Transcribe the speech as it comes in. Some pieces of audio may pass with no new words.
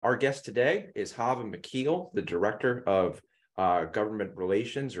Our guest today is Chava McKeel, the Director of Government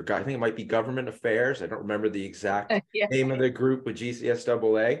Relations, or I think it might be Government Affairs. I don't remember the exact name of the group with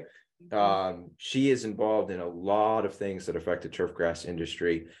GCSAA. She is involved in a lot of things that affect the turfgrass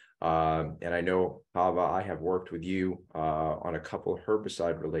industry. And I know, Chava, I have worked with you on a couple of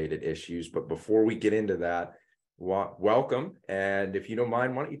herbicide-related issues. But before we get into that, welcome. And if you don't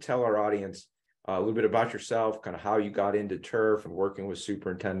mind, why don't you tell our audience a little bit about yourself, kind of how you got into turf and working with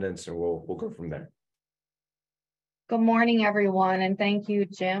superintendents, and we'll go from there. Good morning, everyone, and thank you,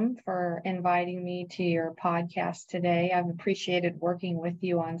 Jim, for inviting me to your podcast today. I've appreciated working with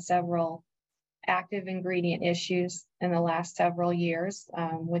you on several active ingredient issues in the last several years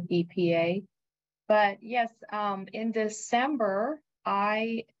with EPA. But yes, in December,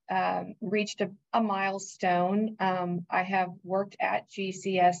 I reached a milestone. I have worked at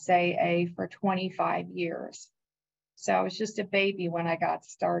GCSAA for 25 years. So I was just a baby when I got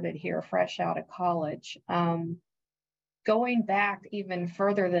started here, fresh out of college. Going back even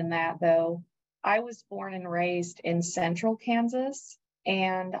further than that, though, I was born and raised in central Kansas,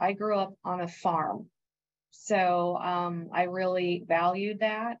 and I grew up on a farm. So I really valued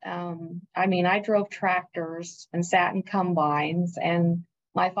that. I mean, I drove tractors and sat in combines, and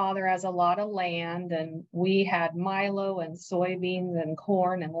my father has a lot of land, and we had milo and soybeans and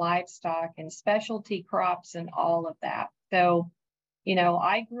corn and livestock and specialty crops and all of that. So, you know,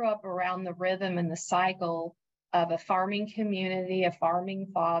 I grew up around the rhythm and the cycle of a farming community, a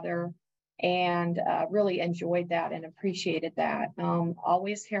farming father, and really enjoyed that and appreciated that.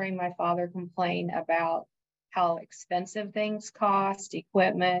 Always hearing my father complain about how expensive things cost,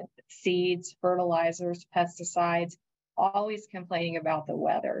 equipment, seeds, fertilizers, pesticides, always complaining about the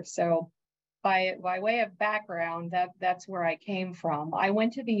weather. So by way of background, that's where I came from. I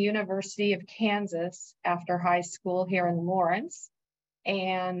went to the University of Kansas after high school here in Lawrence,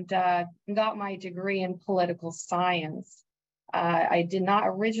 and got my degree in political science. I did not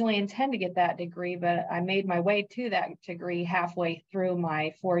originally intend to get that degree, but I made my way to that degree halfway through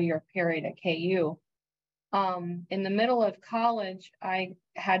my 4-year period at KU. In the middle of college, I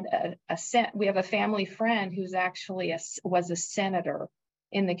had we have a family friend who's actually was a senator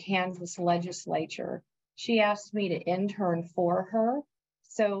in the Kansas legislature. She asked me to intern for her.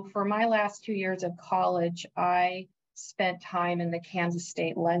 So for my last 2 years of college, I spent time in the Kansas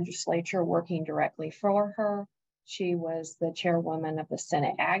State legislature working directly for her. She was the chairwoman of the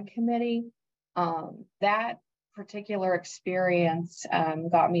Senate Ag Committee. That particular experience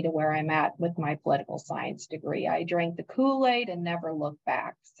got me to where I'm at with my political science degree. I drank the Kool-Aid and never looked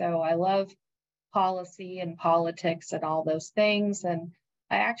back. So I love policy and politics and all those things. And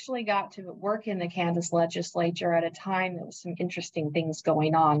I actually got to work in the Kansas legislature at a time there was some interesting things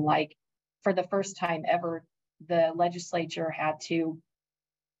going on. Like, for the first time ever, the legislature had to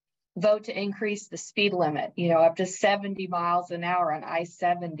vote to increase the speed limit, you know, up to 70 miles an hour on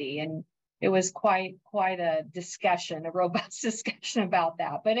I-70. And it was quite a discussion, a robust discussion about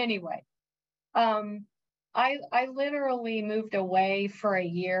that. But anyway, I literally moved away for a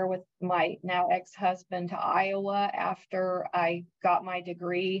year with my now ex-husband to Iowa after I got my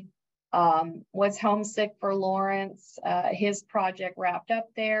degree. Was homesick for Lawrence. His project wrapped up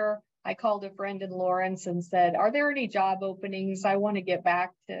there. I called a friend in Lawrence and said, are there any job openings? I want to get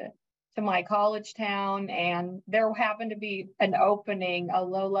back to my college town. And there happened to be an opening, a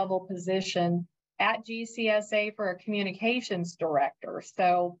low-level position at GCSA for a communications director.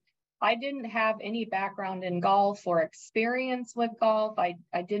 So I didn't have any background in golf or experience with golf. I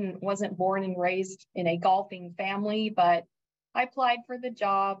wasn't born and raised in a golfing family, but I applied for the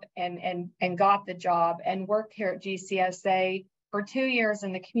job and got the job and worked here at GCSA for 2 years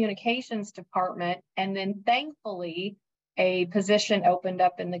in the communications department. And then thankfully, a position opened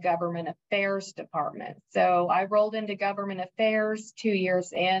up in the government affairs department. So I rolled into government affairs 2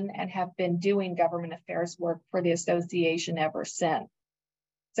 years in and have been doing government affairs work for the association ever since.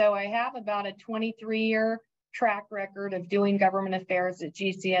 So I have about a 23-year track record of doing government affairs at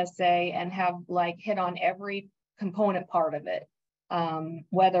GCSA and have hit on every component part of it,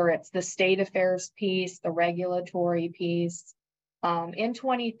 whether it's the state affairs piece, the regulatory piece. In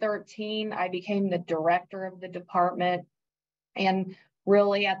 2013, I became the director of the department, and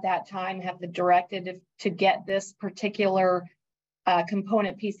really at that time have the directive to get this particular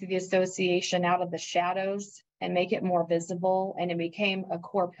component piece of the association out of the shadows and make it more visible. And it became a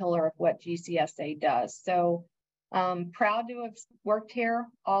core pillar of what GCSA does. So proud to have worked here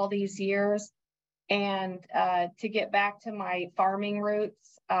all these years. And to get back to my farming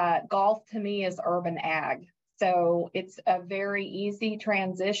roots, golf to me is urban ag. So it's a very easy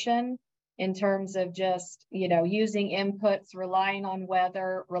transition in terms of just, using inputs, relying on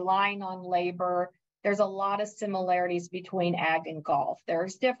weather, relying on labor. There's a lot of similarities between ag and golf.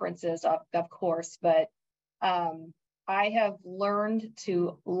 There's differences, of course, but I have learned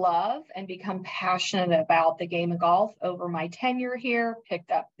to love and become passionate about the game of golf over my tenure here,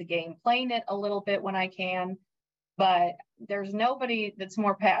 picked up the game, playing it a little bit when I can, but there's nobody that's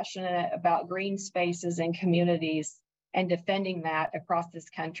more passionate about green spaces and communities and defending that across this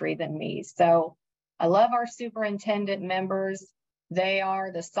country than me. So I love our superintendent members. They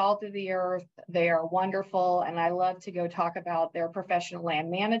are the salt of the earth. They are wonderful. And I love to go talk about their professional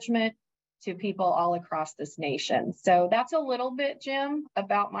land management to people all across this nation. So that's a little bit, Jim,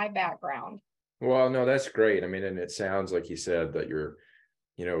 about my background. Well, no, that's great. I mean, and it sounds like you said that you're,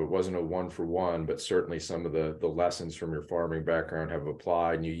 it wasn't a 1-for-1, but certainly some of the lessons from your farming background have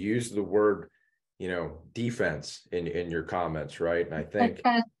applied. And you used the word, defense in your comments, right? And I think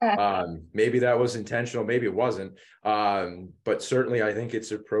maybe that was intentional, maybe it wasn't, but certainly I think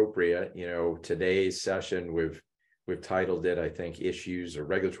it's appropriate. Today's session we've titled it, I think, issues or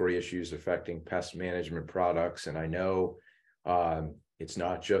regulatory issues affecting pest management products. And I know it's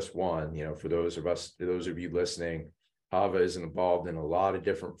not just one. For those of you listening, Chava is involved in a lot of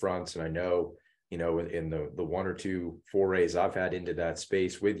different fronts, and I know in the 1 or 2 forays I've had into that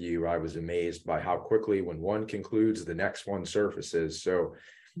space with you, I was amazed by how quickly, when one concludes, the next one surfaces. So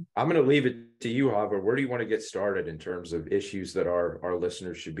I'm going to leave it to you, Chava. Where do you want to get started in terms of issues that our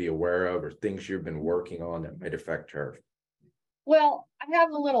listeners should be aware of, or things you've been working on that might affect turf? Well, I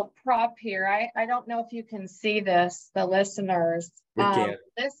have a little prop here. I don't know if you can see this, the listeners. We can.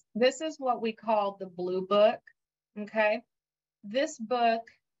 This is what we call the Blue Book. Okay. This book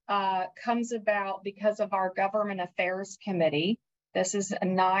comes about because of our Government Affairs Committee. This is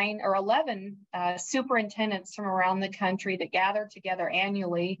 9 or 11 superintendents from around the country that gather together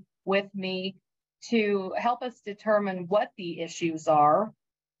annually with me to help us determine what the issues are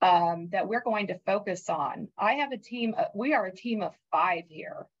that we're going to focus on. I have a team, we are a team of 5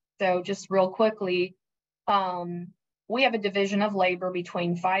 here. So just real quickly, we have a division of labor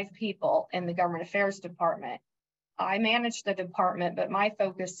between 5 people in the Government Affairs Department. I manage the department, but my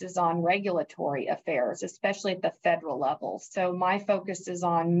focus is on regulatory affairs, especially at the federal level. So my focus is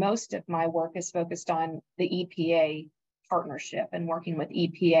on, most of my work is focused on the EPA partnership and working with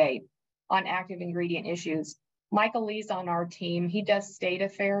EPA on active ingredient issues. Michael Lee's on our team. He does state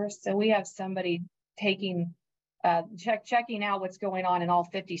affairs. So we have somebody taking, checking out what's going on in all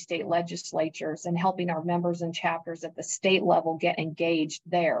 50 state legislatures and helping our members and chapters at the state level get engaged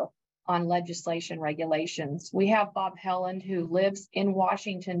there on legislation regulations. We have Bob Helland, who lives in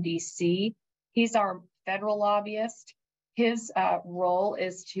Washington, D.C. He's our federal lobbyist. His role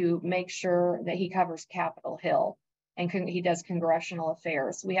is to make sure that he covers Capitol Hill, and he does congressional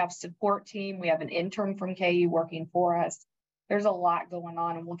affairs. We have support team. We have an intern from KU working for us. There's a lot going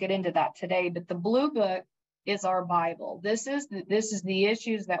on, and we'll get into that today. But the Blue Book is our Bible. This is the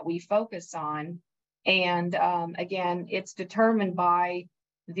issues that we focus on. And again, it's determined by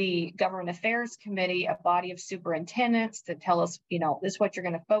the Government Affairs Committee, a body of superintendents that tell us, this is what you're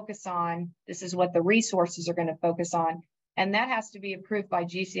going to focus on. This is what the resources are going to focus on. And that has to be approved by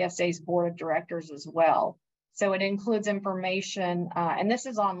GCSA's board of directors as well. So it includes information, and this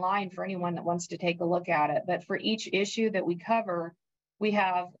is online for anyone that wants to take a look at it. But for each issue that we cover, we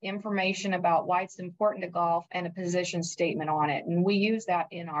have information about why it's important to golf and a position statement on it. And we use that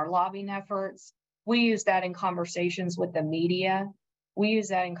in our lobbying efforts. We use that in conversations with the media. We use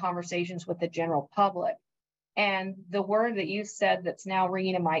that in conversations with the general public. And the word that you said that's now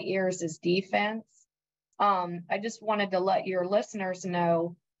ringing in my ears is defense. I just wanted to let your listeners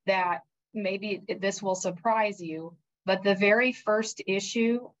know that maybe this will surprise you, but the very first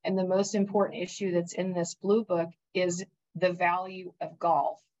issue and the most important issue that's in this Blue Book is the value of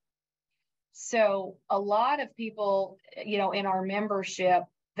golf. So a lot of people, in our membership,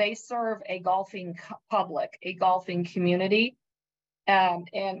 they serve a golfing public, a golfing community. And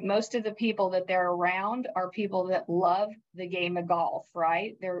most of the people that they're around are people that love the game of golf,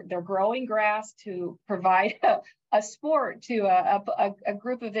 right? They're growing grass to provide a sport to a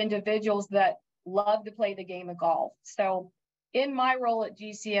group of individuals that love to play the game of golf. So in my role at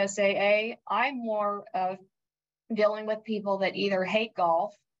GCSAA, I'm more of dealing with people that either hate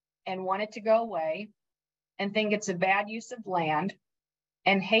golf and want it to go away and think it's a bad use of land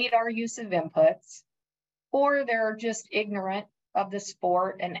and hate our use of inputs, or they're just ignorant of the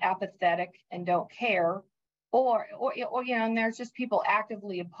sport and apathetic and don't care, or and there's just people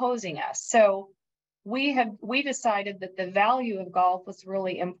actively opposing us. So we decided that the value of golf was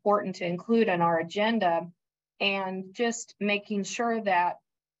really important to include on our agenda, and just making sure that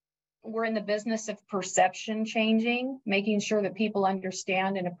we're in the business of perception changing, making sure that people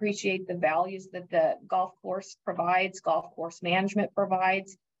understand and appreciate the values that the golf course provides, golf course management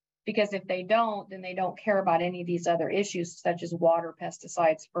provides. Because if they don't, then they don't care about any of these other issues, such as water,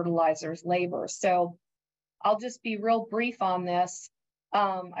 pesticides, fertilizers, labor. So I'll just be real brief on this.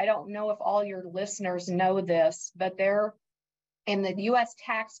 I don't know if all your listeners know this, but they're in the US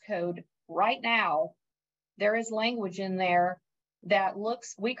tax code right now, there is language in there that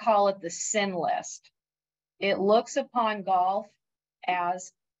looks, we call it the sin list. It looks upon golf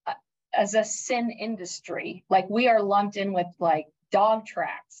as a sin industry. Like we are lumped in with like dog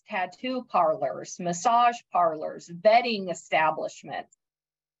tracks, tattoo parlors, massage parlors, betting establishments.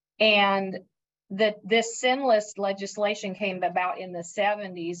 And this sin list legislation came about in the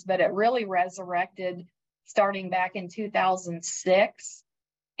 70s, but it really resurrected starting back in 2006.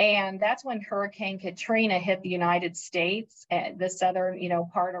 And that's when Hurricane Katrina hit the United States, the southern,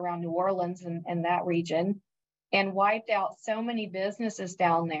 part around New Orleans and that region, and wiped out so many businesses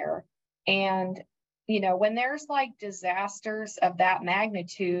down there. And, when there's like disasters of that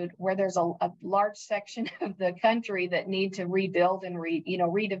magnitude, where there's a large section of the country that need to rebuild and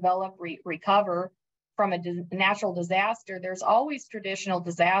redevelop, recover from a natural disaster, there's always traditional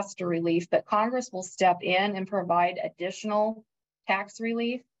disaster relief, but Congress will step in and provide additional tax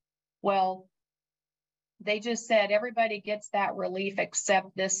relief. Well, they just said everybody gets that relief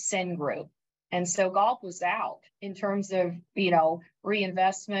except this sin group. And so golf was out in terms of,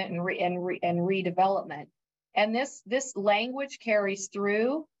 reinvestment and redevelopment. And this language carries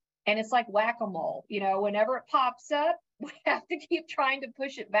through, and it's like whack-a-mole. Whenever it pops up, we have to keep trying to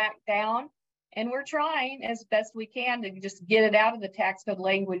push it back down. And we're trying as best we can to just get it out of the tax code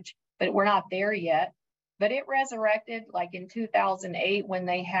language, but we're not there yet. But it resurrected like in 2008 when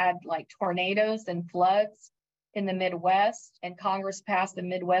they had like tornadoes and floods in the Midwest, and Congress passed the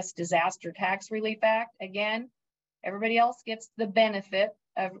Midwest Disaster Tax Relief Act. Again, everybody else gets the benefit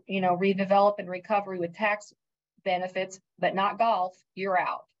of, redevelop and recovery with tax benefits, but not golf. You're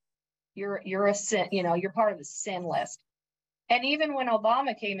out. You're a sin, you're part of the sin list. And even when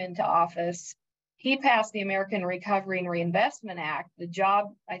Obama came into office, he passed the American Recovery and Reinvestment Act,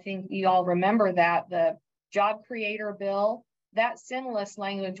 I think you all remember that, the job creator bill, that sin list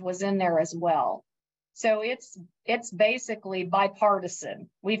language was in there as well. So it's basically bipartisan.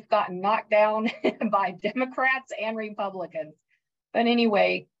 We've gotten knocked down by Democrats and Republicans. But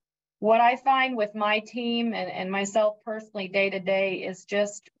anyway, what I find with my team and myself personally day to day is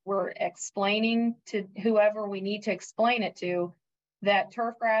just we're explaining to whoever we need to explain it to that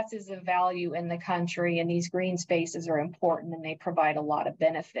turfgrass is of value in the country, and these green spaces are important and they provide a lot of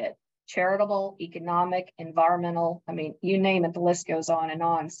benefit. Charitable, economic, environmental, you name it, the list goes on and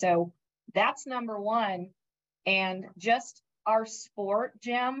on. So that's number one. And just our sport,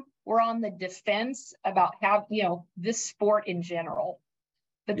 Jim, we're on the defense about how, this sport in general.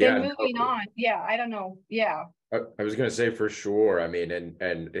 But then moving on, I don't know. Yeah. I was going to say for sure. And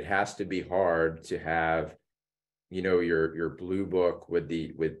it has to be hard to have, your blue book with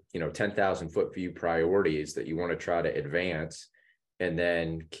 10,000 foot view priorities that you want to try to advance, and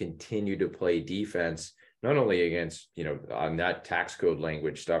then continue to play defense, not only against, on that tax code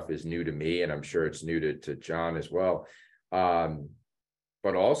language stuff is new to me, and I'm sure it's new to John as well.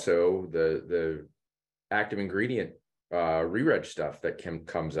 But also the active ingredient re-reg stuff that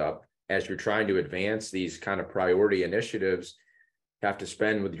comes up as you're trying to advance these kind of priority initiatives. Have to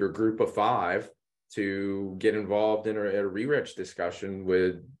spend with your group of 5 to get involved in a re-reg discussion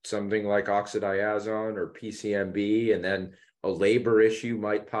with something like oxadiazon or PCNB, and then a labor issue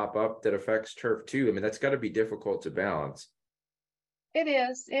might pop up that affects turf too. That's got to be difficult to balance. It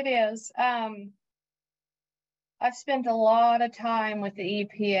is. I've spent a lot of time with the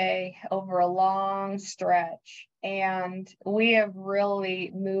EPA over a long stretch, and we have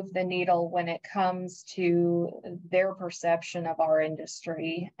really moved the needle when it comes to their perception of our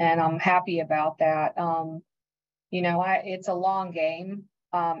industry, and I'm happy about that. It's a long game,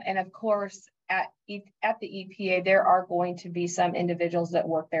 and of course, at the EPA, there are going to be some individuals that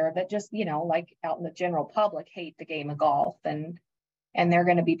work there that just, like out in the general public, hate the game of golf, and they're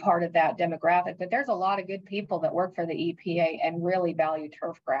going to be part of that demographic. But there's a lot of good people that work for the EPA and really value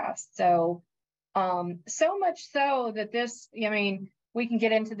turfgrass. So, so much so that this, we can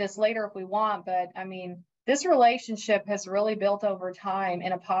get into this later if we want, but this relationship has really built over time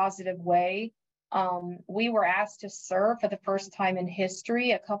in a positive way. We were asked to serve for the first time in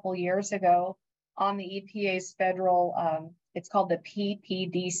history a couple years ago on the EPA's federal, it's called the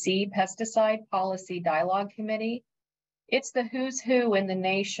PPDC, Pesticide Policy Dialogue Committee. It's the who's who in the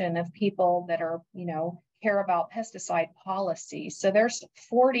nation of people that are, care about pesticide policy. So there's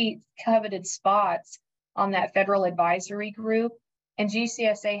 40 coveted spots on that federal advisory group, and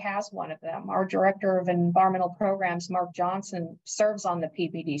GCSA has one of them. Our director of environmental programs, Mark Johnson, serves on the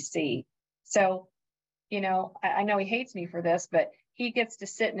PBDC. So, you know, I know he hates me for this, but he gets to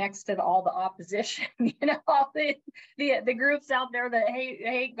sit next to all the opposition, you know, all the groups out there that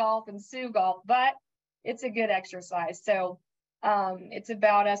hate golf and sue golf, but it's a good exercise. So it's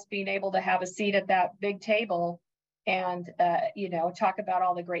about us being able to have a seat at that big table and, you know, talk about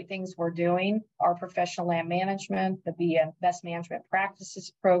all the great things we're doing, our professional land management, the best management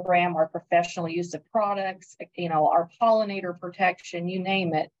practices program, our professional use of products, you know, our pollinator protection, you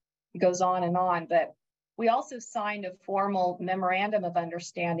name it, it goes on and on. But we also signed a formal memorandum of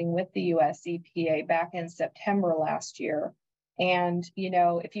understanding with the US EPA back in September last year. And, you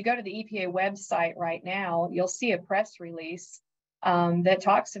know, if you go to the EPA website right now, you'll see a press release that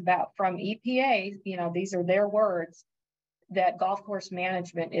talks about from EPA, you know, these are their words, that golf course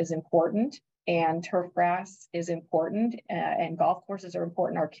management is important and turfgrass is important and golf courses are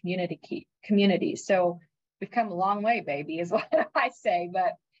important in our communities. So we've come a long way, baby, is what I say.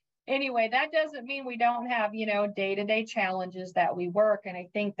 But anyway, that doesn't mean we don't have, you know, day-to-day challenges that we work. And I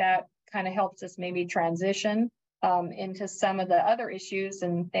think that kind of helps us maybe transition into some of the other issues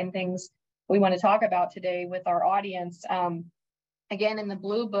and things we want to talk about today with our audience. Again, in the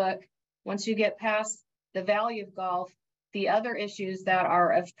Blue Book, once you get past the value of golf, the other issues that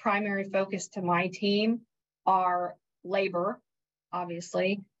are of primary focus to my team are labor,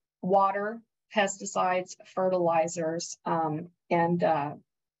 obviously, water, pesticides, fertilizers, and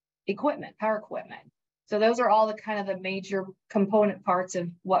equipment, power equipment. So those are all the kind of the major component parts of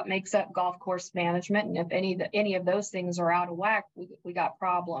what makes up golf course management. And if any of those things are out of whack, we got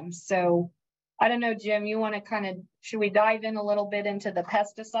problems. So I don't know, Jim, you want to kind of, should we dive in a little bit into the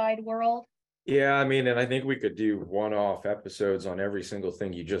pesticide world? Yeah, I mean, and I think we could do one-off episodes on every single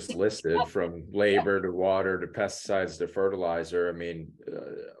thing you just listed, from labor to water to pesticides to fertilizer. I mean,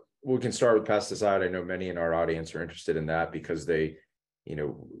 we can start with pesticide. I know many in our audience are interested in that because they, you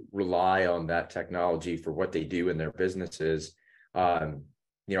know, rely on that technology for what they do in their businesses. You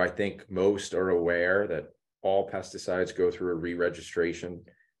know, I think most are aware that all pesticides go through a re-registration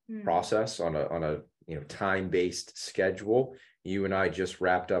process on a you know, time-based schedule. You and I just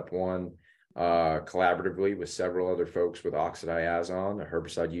wrapped up one collaboratively with several other folks with oxadiazon, a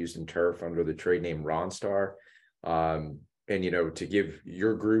herbicide used in turf under the trade name Ronstar. And, you know, to give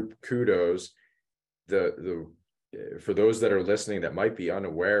your group kudos, for those that are listening that might be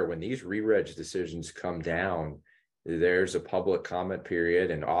unaware, when these re-reg decisions come down, there's a public comment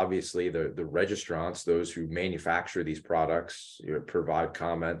period, and obviously the registrants, those who manufacture these products, you know, provide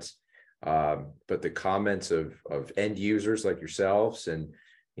comments. But the comments of end users like yourselves and,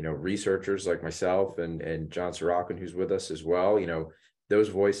 you know, researchers like myself and John Sorokin, who's with us as well, you know, those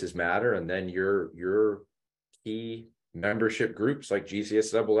voices matter. And then your key membership groups like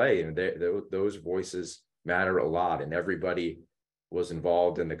GCSAA, and those voices matter a lot. And everybody was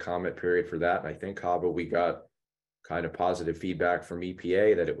involved in the comment period for that. And I think, Chava, we got kind of positive feedback from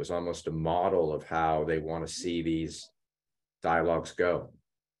EPA that it was almost a model of how they want to see these dialogues go.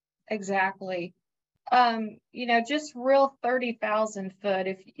 Exactly. You know, just real 30,000 foot,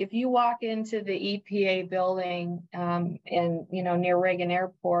 if you walk into the EPA building in, you know, near Reagan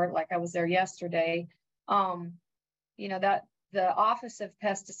Airport, like I was there yesterday, you know, that the Office of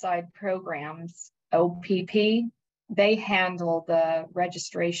Pesticide Programs, OPP, they handle the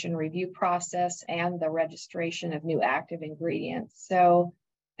registration review process and the registration of new active ingredients. So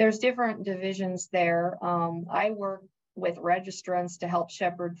there's different divisions there. I work with registrants to help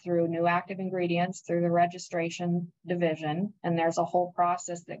shepherd through new active ingredients through the registration division. And there's a whole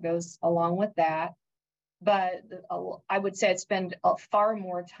process that goes along with that. But I would say I spend far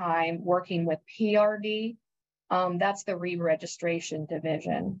more time working with PRD. That's the re-registration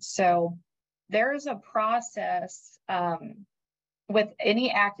division. So there's a process with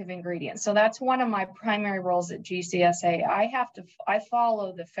any active ingredient. So that's one of my primary roles at GCSA. I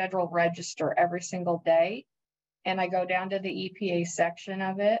follow the federal register every single day. And I go down to the EPA section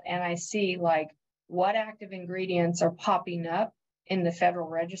of it and I see like what active ingredients are popping up in the federal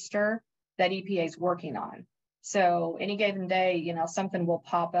register that EPA is working on. So any given day, you know, something will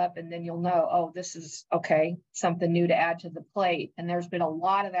pop up and then you'll know, oh, this is okay, something new to add to the plate. And there's been a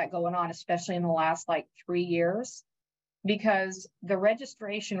lot of that going on, especially in the last like 3 years, because the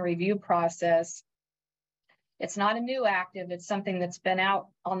registration review process, it's not a new active, it's something that's been out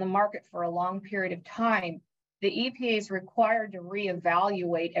on the market for a long period of time. The EPA is required to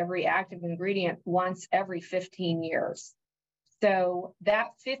reevaluate every active ingredient once every 15 years. So that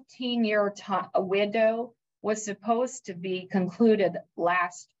 15-year window was supposed to be concluded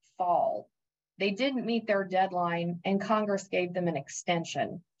last fall. They didn't meet their deadline, and Congress gave them an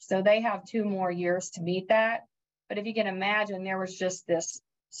extension. So they have 2 more years to meet that. But if you can imagine, there was just this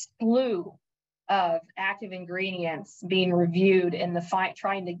slew of active ingredients being reviewed in the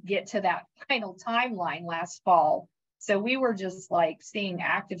trying to get to that final timeline last fall. So we were just like seeing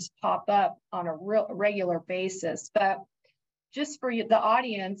actives pop up on a regular basis. But just for the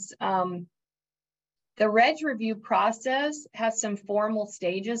audience, the reg review process has some formal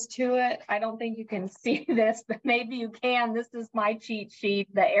stages to it. I don't think you can see this, but maybe you can. This is my cheat sheet,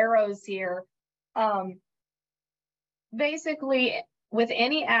 the arrows here. Basically, with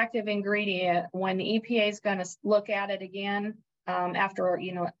any active ingredient, when the EPA is going to look at it again, after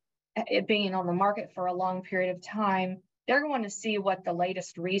it being on the market for a long period of time, they're going to see what the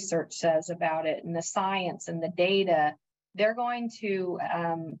latest research says about it and the science and the data. They're going to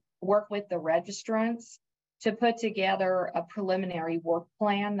work with the registrants to put together a preliminary work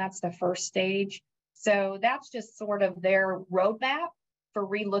plan. That's the first stage. So that's just sort of their roadmap for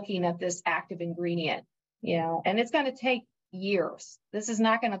relooking at this active ingredient, and it's going to take years. This is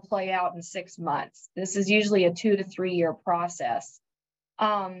not going to play out in 6 months. This is usually a 2 to 3 year process.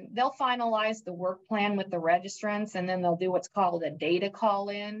 They'll finalize the work plan with the registrants, and then they'll do what's called a data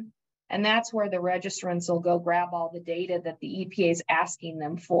call-in. And that's where the registrants will go grab all the data that the EPA is asking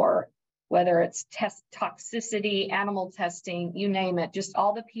them for, whether it's test toxicity, animal testing, you name it, just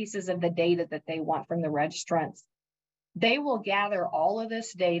all the pieces of the data that they want from the registrants. They will gather all of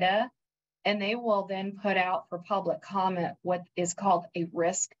this data, and they will then put out for public comment what is called a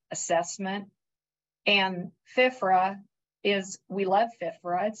risk assessment. And FIFRA we love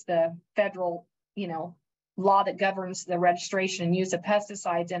FIFRA. It's the federal, law that governs the registration and use of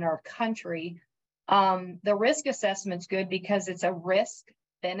pesticides in our country. The risk assessment's good because it's a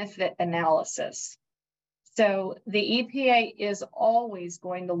risk-benefit analysis. So the EPA is always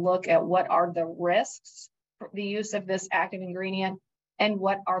going to look at what are the risks for the use of this active ingredient and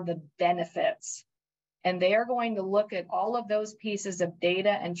what are the benefits. And they are going to look at all of those pieces of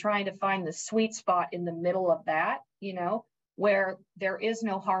data and trying to find the sweet spot in the middle of that, where there is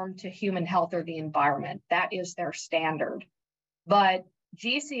no harm to human health or the environment. That is their standard. But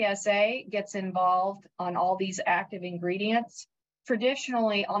GCSA gets involved on all these active ingredients,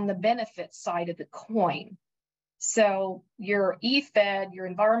 traditionally on the benefit side of the coin. So your EFED, your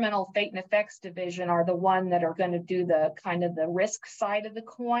Environmental Fate and Effects Division, are the one that are going to do the kind of the risk side of the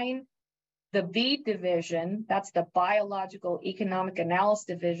coin. The BEAD division, that's the Biological Economic Analysis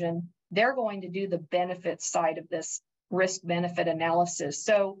Division, they're going to do the benefit side of this risk-benefit analysis.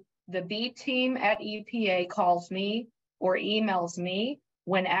 So the BEAD team at EPA calls me or emails me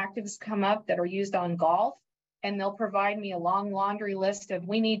when actives come up that are used on golf, and they'll provide me a long laundry list of,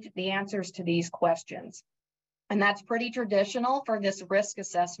 we need the answers to these questions. And that's pretty traditional for this risk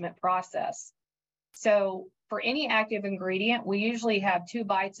assessment process. So for any active ingredient, we usually have 2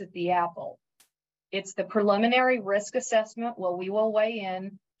 bites at the apple. It's the preliminary risk assessment. Well, we will weigh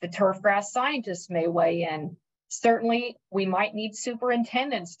in. The turfgrass scientists may weigh in. Certainly, we might need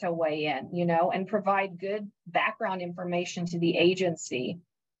superintendents to weigh in, and provide good background information to the agency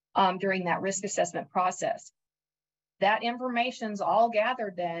during that risk assessment process. That information's all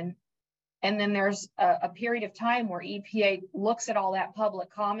gathered then, and then there's a period of time where EPA looks at all that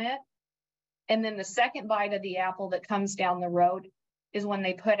public comment, and then the second bite of the apple that comes down the road is when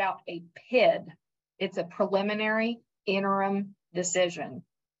they put out a PID. It's a preliminary interim decision.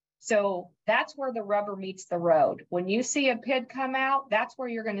 So that's where the rubber meets the road. When you see a PID come out, that's where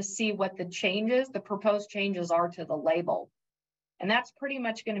you're going to see what the proposed changes are to the label. And that's pretty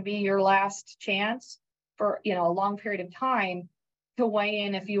much going to be your last chance for, a long period of time to weigh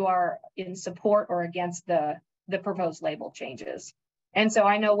in if you are in support or against the proposed label changes. And so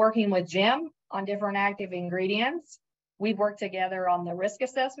I know, working with Jim on different active ingredients, we've worked together on the risk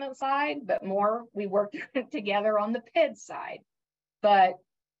assessment side, but more we worked together on the PID side. But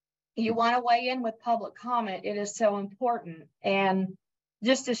you want to weigh in with public comment. It is so important. And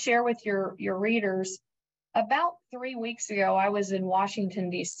just to share with your readers, about 3 weeks ago, I was in Washington,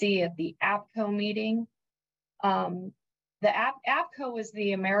 D.C. at the APCO meeting. The APCO is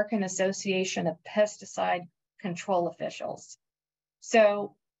the American Association of Pesticide Control Officials.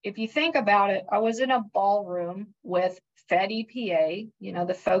 So if you think about it, I was in a ballroom with Fed EPA,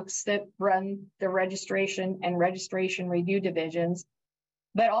 the folks that run the registration and registration review divisions,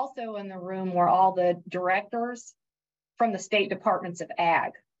 but also in the room were all the directors from the state departments of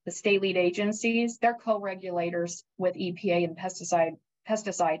ag, the state lead agencies. They're co-regulators with EPA and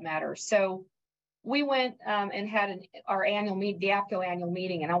pesticide matters. So we went and had our annual meet, the APCO annual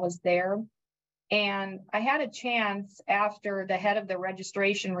meeting, and I was there. And I had a chance after the head of the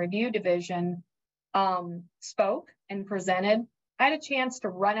registration review division spoke and presented. I had a chance to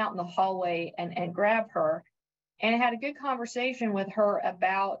run out in the hallway and grab her, and I had a good conversation with her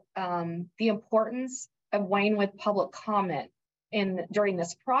about the importance of weighing with public comment during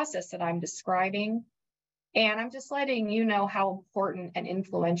this process that I'm describing. And I'm just letting you know how important and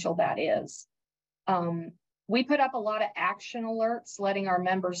influential that is. We put up a lot of action alerts, letting our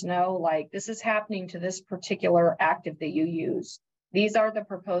members know, like, this is happening to this particular active that you use. These are the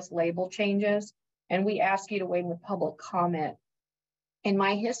proposed label changes, and we ask you to weigh in with public comment. In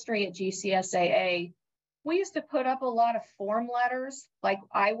my history at GCSAA, we used to put up a lot of form letters. Like,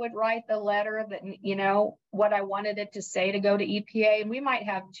 I would write the letter that, you know, what I wanted it to say to go to EPA, and we might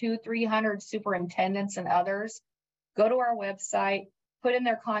have 200-300 superintendents and others go to our website, put in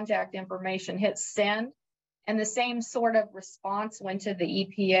their contact information, hit send, and the same sort of response went to the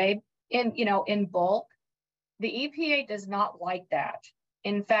EPA in bulk. The EPA does not like that.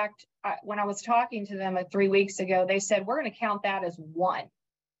 In fact, when I was talking to them 3 weeks ago, they said, we're going to count that as one.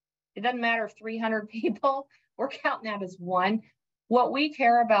 It doesn't matter if 300 people, we're counting that as one. What we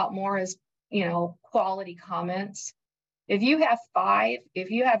care about more is, quality comments. If you have 5, if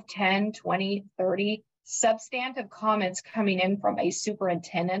you have 10, 20, 30 substantive comments coming in from a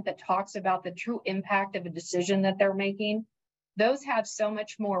superintendent that talks about the true impact of a decision that they're making, those have so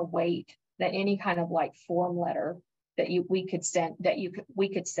much more weight than any kind of like form letter that we could send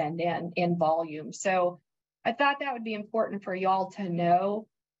in volume. So I thought that would be important for y'all to know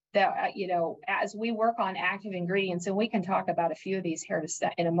that, as we work on active ingredients, and we can talk about a few of these here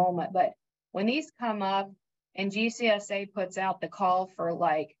in a moment, but when these come up and GCSA puts out the call for,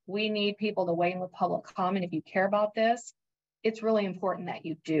 like, we need people to weigh in with public comment if you care about this, it's really important that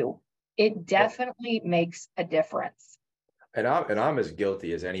you do. It definitely makes a difference. And I'm as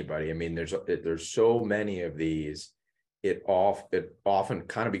guilty as anybody. I mean, there's so many of these. It often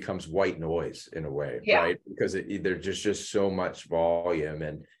kind of becomes white noise in a way, right? Because there's just so much volume.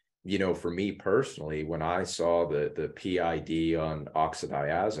 And for me personally, when I saw the PID on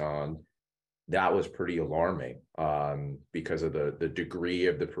oxadiazon, that was pretty alarming because of the degree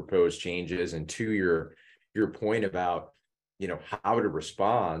of the proposed changes. And to your point about how to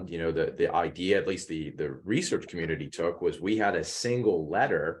respond, the idea, at least the research community took, was we had a single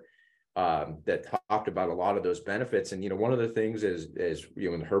letter that talked about a lot of those benefits. And one of the things is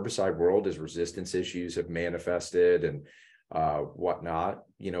in the herbicide world, as resistance issues have manifested and whatnot,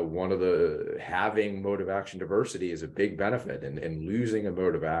 one of the having mode of action diversity is a big benefit, and losing a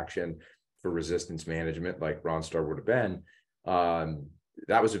mode of action for resistance management, like Ronstar would have been,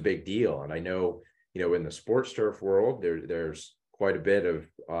 that was a big deal. And I know, in the sports turf world, there's quite a bit of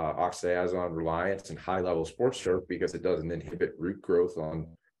oxadiazon reliance and high-level sports turf because it doesn't inhibit root growth on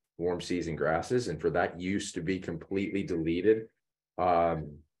warm season grasses. And for that use to be completely deleted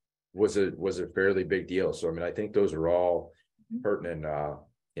was a fairly big deal. So, I mean, I think those are all pertinent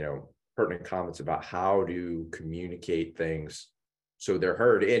comments about how to communicate things so they're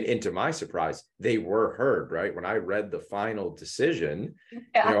heard. And to my surprise, they were heard, right? When I read the final decision,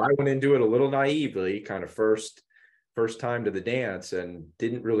 I went into it a little naively, kind of first time to the dance, and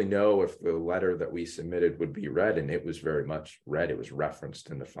didn't really know if the letter that we submitted would be read. And it was very much read. It was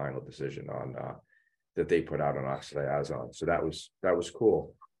referenced in the final decision on that they put out on oxadiazon. So that was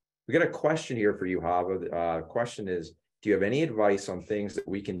cool. We got a question here for you, Chava. Question is, do you have any advice on things that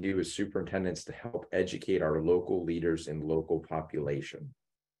we can do as superintendents to help educate our local leaders and local population?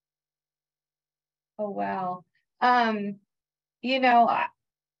 Oh, wow.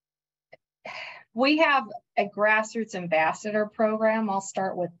 We have a grassroots ambassador program. I'll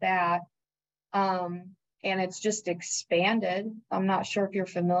start with that. And it's just expanded. I'm not sure if you're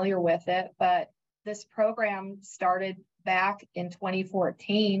familiar with it, but this program started back in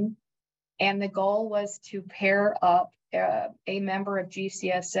 2014. And the goal was to pair up a member of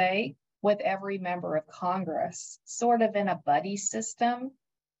GCSA with every member of Congress, sort of in a buddy system,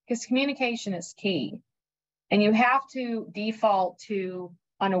 because communication is key. And you have to default to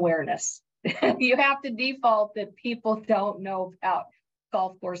unawareness. You have to default that people don't know about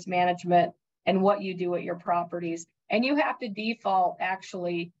golf course management and what you do at your properties. And you have to default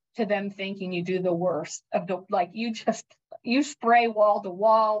actually to them thinking you do the worst of you spray wall to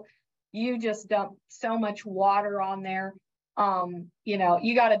wall. You just dump so much water on there.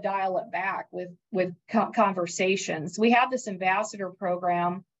 You got to dial it back with conversations. We have this ambassador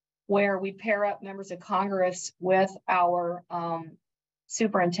program where we pair up members of Congress with our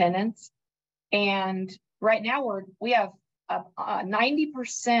superintendents. And right now we have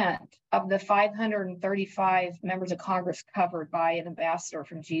 90% of the 535 members of Congress covered by an ambassador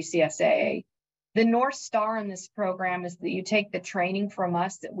from GCSAA. The North Star in this program is that you take the training from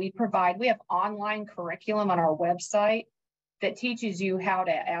us that we provide. We have online curriculum on our website that teaches you how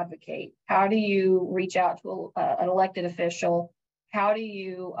to advocate. How do you reach out to an elected official? How do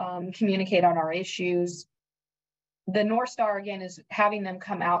you communicate on our issues? The North Star, again, is having them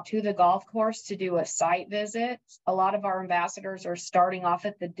come out to the golf course to do a site visit. A lot of our ambassadors are starting off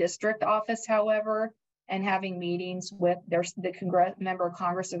at the district office, however, and having meetings with the member of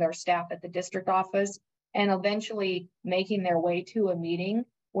Congress or their staff at the district office, and eventually making their way to a meeting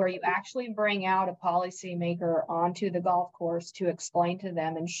where you actually bring out a policymaker onto the golf course to explain to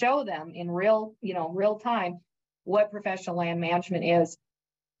them and show them in real time what professional land management is.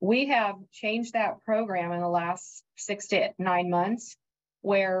 We have changed that program in the last 6 to 9 months,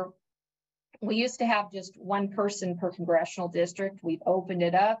 where we used to have just one person per congressional district. We've opened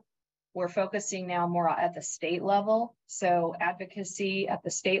it up. We're focusing now more at the state level. So advocacy at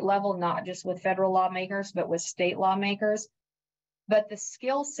the state level, not just with federal lawmakers, but with state lawmakers. But the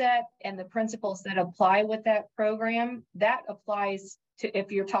skill set and the principles that apply with that program, that applies to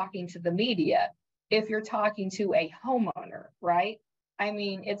if you're talking to the media, if you're talking to a homeowner, right? I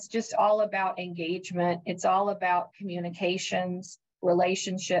mean, it's just all about engagement. It's all about communications,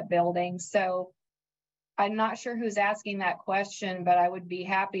 relationship building. So I'm not sure who's asking that question, but I would be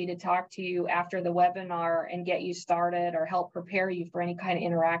happy to talk to you after the webinar and get you started or help prepare you for any kind of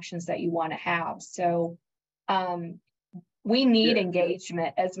interactions that you want to have. So we need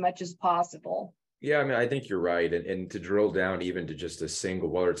engagement as much as possible. Yeah, I mean, I think you're right. And to drill down even to just a single,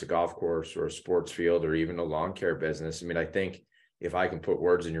 whether it's a golf course or a sports field or even a lawn care business, I mean, I think if I can put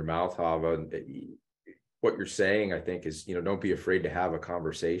words in your mouth, Chava, what you're saying, I think is, don't be afraid to have a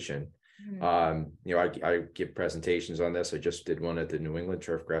conversation. Mm-hmm. I give presentations on this. I just did one at the New England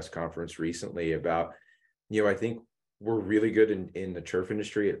Turfgrass Conference recently about, I think we're really good in the turf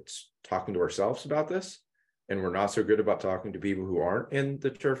industry at talking to ourselves about this. And we're not so good about talking to people who aren't in the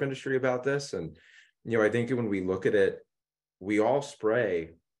turf industry about this. And, I think when we look at it, we all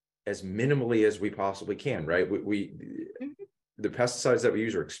spray as minimally as we possibly can, right? Mm-hmm. The pesticides that we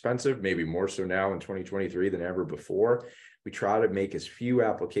use are expensive, maybe more so now in 2023 than ever before. We try to make as few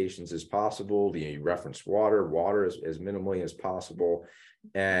applications as possible. You reference water as minimally as possible.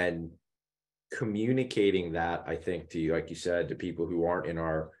 And communicating that, I think, to you, like you said, to people who aren't in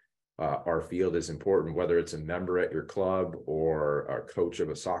our field is important, whether it's a member at your club or a coach of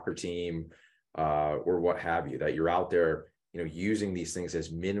a soccer team or what have you, that you're out there, using these things as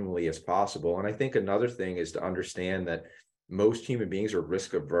minimally as possible. And I think another thing is to understand that most human beings are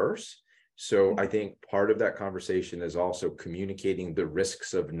risk averse. So I think part of that conversation is also communicating the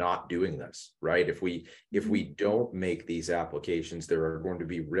risks of not doing this, right? If we don't make these applications, there are going to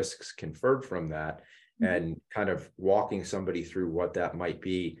be risks conferred from that, and kind of walking somebody through what that might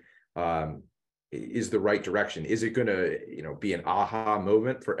be is the right direction. Is it going to, be an aha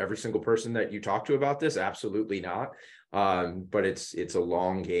moment for every single person that you talk to about this? Absolutely not. But it's a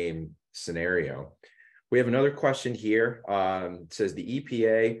long game scenario. We have another question here. It says the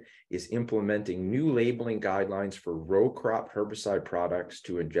EPA is implementing new labeling guidelines for row crop herbicide products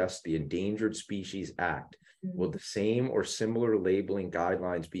to ingest the Endangered Species Act. Will the same or similar labeling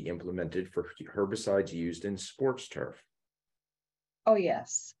guidelines be implemented for herbicides used in sports turf? Oh,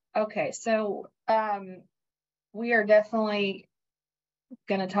 yes. Okay, so we are definitely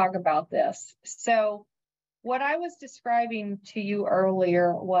going to talk about this. So what I was describing to you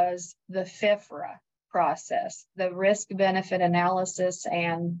earlier was the FIFRA process, the risk benefit analysis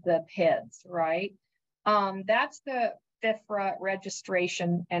and the PIDs, right? That's the FIFRA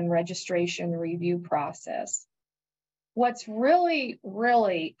registration and registration review process. What's really,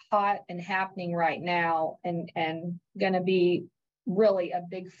 really hot and happening right now and going to be really a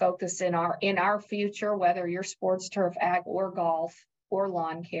big focus in our future, whether you're sports, turf, ag, or golf, or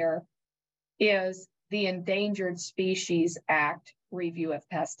lawn care, is the Endangered Species Act review of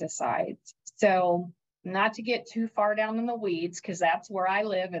pesticides. So not to get too far down in the weeds, because that's where I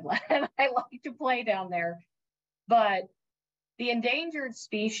live and I like to play down there, but the Endangered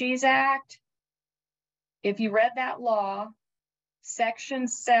Species Act, if you read that law, Section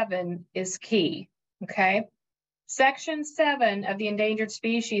 7 is key, okay? Section 7 of the Endangered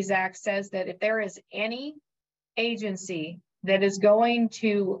Species Act says that if there is any agency that is going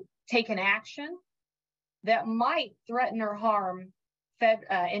to take an action that might threaten or harm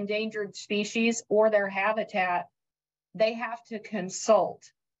endangered species or their habitat, they have to consult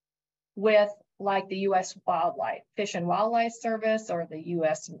with like the U.S. Fish and Wildlife Service or the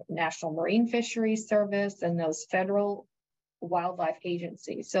U.S. National Marine Fisheries Service and those federal wildlife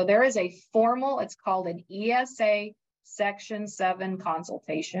agencies. So there is a formal, it's called an ESA Section 7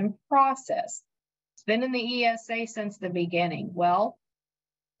 consultation process. It's been in the ESA since the beginning. Well,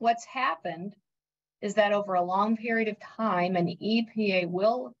 what's happened is that over a long period of time, and the EPA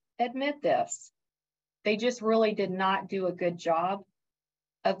will admit this, they just really did not do a good job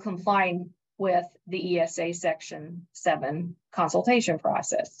of complying with the ESA Section 7 consultation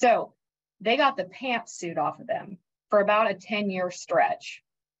process. So they got the pantsuit off of them for about a 10-year stretch.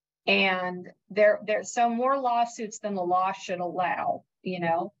 And there's some more lawsuits than the law should allow, you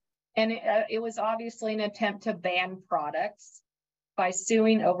know. And it was obviously an attempt to ban products by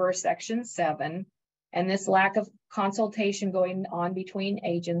suing over Section 7 and this lack of consultation going on between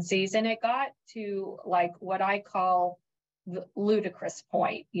agencies. And it got to like what I call the ludicrous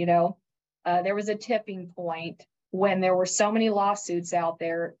point, you know. There was a tipping point when there were so many lawsuits out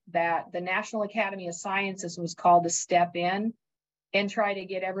there that the National Academy of Sciences was called to step in and try to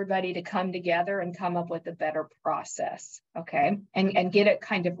get everybody to come together and come up with a better process, okay, and get it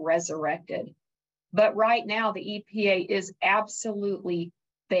kind of resurrected. But right now, the EPA is absolutely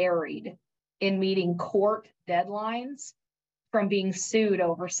buried in meeting court deadlines from being sued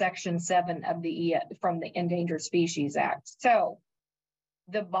over Section 7 of from the Endangered Species Act. So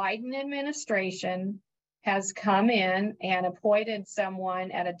the Biden administration has come in and appointed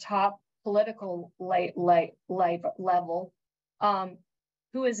someone at a top political level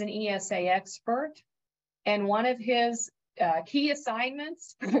who is an ESA expert. And one of his key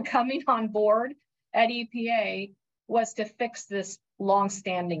assignments coming on board at EPA was to fix this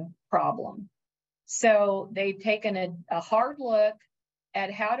longstanding problem. So they've taken a hard look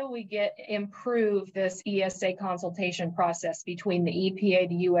at how do we improve this ESA consultation process between the EPA,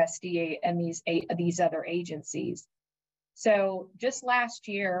 the USDA, and these other agencies. So just last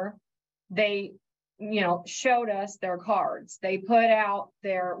year, they showed us their cards. They put out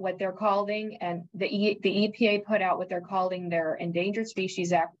what they're calling, and the EPA put out what they're calling their Endangered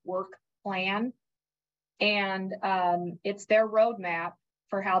Species Act work plan. And it's their roadmap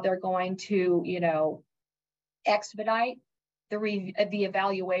for how they're going to, expedite the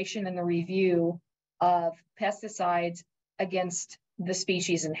evaluation and the review of pesticides against the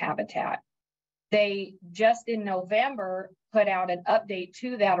species and habitat. They just in November put out an update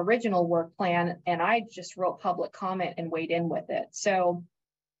to that original work plan, and I just wrote public comment and weighed in with it. So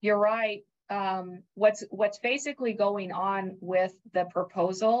you're right. What's basically going on with the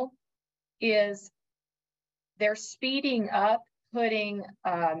proposal is they're speeding up putting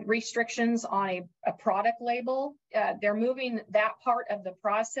restrictions on a product label. They're moving that part of the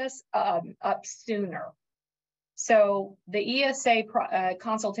process up sooner. So the ESA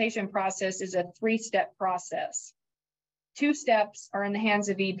consultation process is a 3-step process. 2 steps are in the hands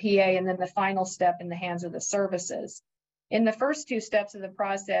of EPA, and then the final step in the hands of the services. In the first 2 steps of the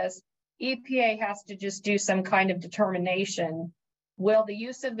process, EPA has to just do some kind of determination. Will the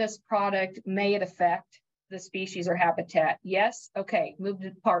use of this product, may it affect the species or habitat? Yes. Okay. Move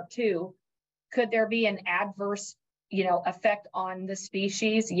to part 2. Could there be an adverse, effect on the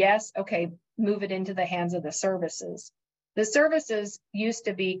species? Yes. Okay. Move it into the hands of the services. The services used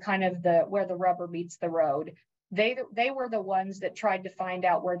to be kind of where the rubber meets the road. They were the ones that tried to find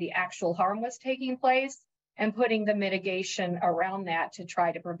out where the actual harm was taking place and putting the mitigation around that to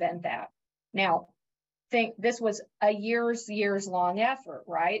try to prevent that. Now, this was a years long effort,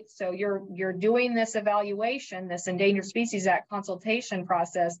 right? So you're doing this evaluation, this Endangered Species Act consultation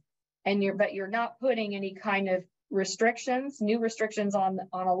process, but you're not putting any kind of new restrictions on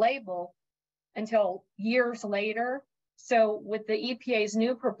a label until years later. So with the EPA's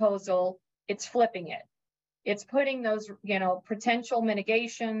new proposal, it's flipping it. It's putting those, potential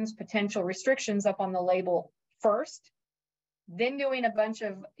mitigations, potential restrictions up on the label first, then doing a bunch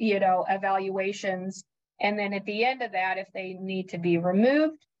of, evaluations. And then at the end of that, if they need to be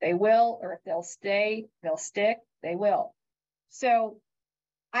removed, they will, or if they'll stick, they will. So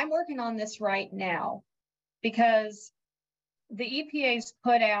I'm working on this right now because the EPA's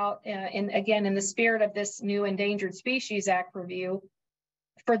put out, in the spirit of this new Endangered Species Act review,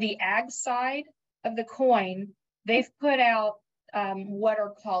 for the ag side of the coin, they've put out what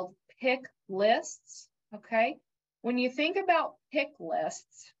are called pick lists, okay? When you think about pick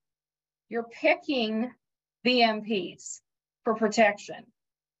lists, you're picking BMPs for protection.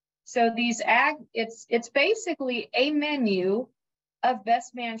 So it's basically a menu of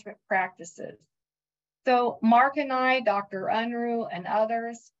best management practices. So Mark and I, Dr. Unruh and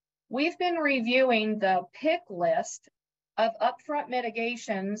others, we've been reviewing the pick list of upfront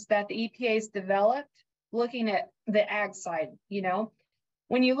mitigations that the EPA's developed, looking at the ag side.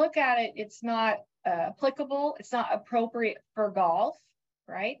 When you look at it, it's not applicable. It's not appropriate for golf,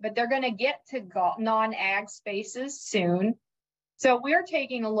 right? But they're going to get to non-ag spaces soon. So we're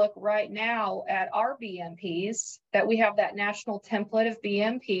taking a look right now at our BMPs, that we have that national template of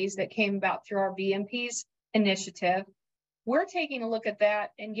BMPs that came about through our BMPs initiative. We're taking a look at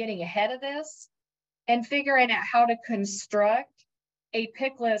that and getting ahead of this and figuring out how to construct a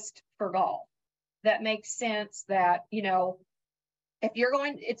pick list for golf that makes sense, that, you know, if you're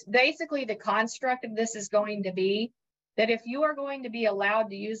going, it's basically the construct of this is going to be that if you are going to be allowed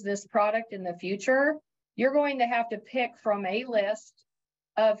to use this product in the future, you're going to have to pick from a list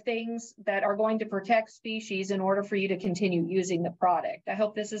of things that are going to protect species in order for you to continue using the product. I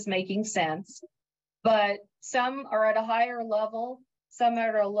hope this is making sense. But some are at a higher level, some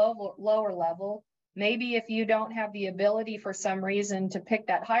are at a lower level. Maybe if you don't have the ability for some reason to pick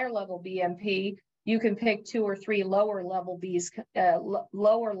that higher level BMP, you can pick 2 or 3 lower level BMPs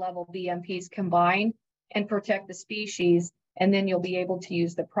combined and protect the species, and then you'll be able to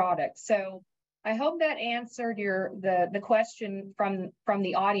use the product. So I hope that answered the question from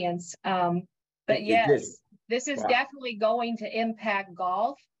the audience. But yes, this is definitely going to impact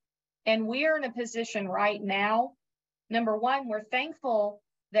golf. And we're in a position right now, number one, we're thankful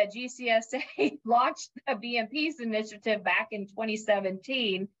that GCSA launched the BMPs initiative back in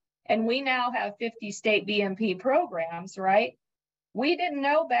 2017, and we now have 50 state BMP programs, right? We didn't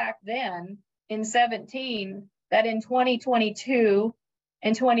know back then in 17 that in 2022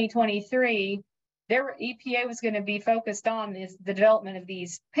 and 2023, their EPA was going to be focused on the development of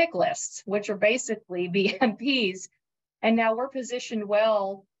these pick lists, which are basically BMPs. And now we're positioned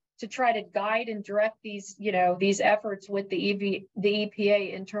well to try to guide and direct these, you know, these efforts with the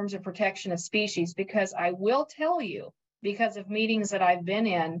EPA in terms of protection of species, because I will tell you, because of meetings that I've been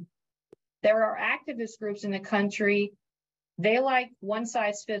in, there are activist groups in the country, they like one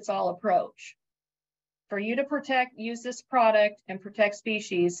size fits all approach. For you to use this product and protect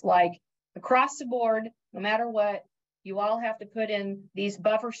species, like across the board, no matter what, you all have to put in these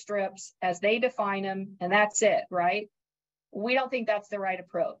buffer strips as they define them, and that's it, right? We don't think that's the right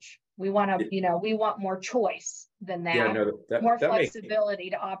approach. We want to, you know, we want more choice than that, yeah, no, more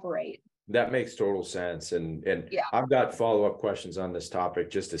flexibility to operate. That makes total sense. And yeah, I've got follow-up questions on this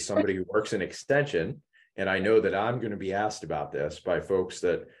topic, just as somebody who works in extension. And I know that I'm going to be asked about this by folks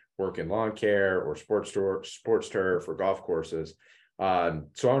that work in lawn care or sports turf or golf courses. So I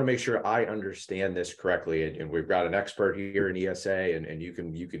want to make sure I understand this correctly. And we've got an expert here in ESA, and you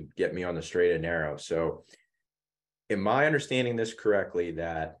can get me on the straight and narrow. So am I understanding this correctly,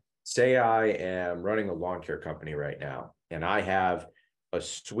 that say I am running a lawn care company right now, and I have a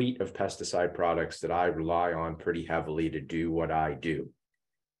suite of pesticide products that I rely on pretty heavily to do what I do?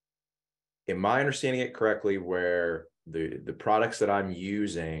 Am I understanding it correctly, where the products that I'm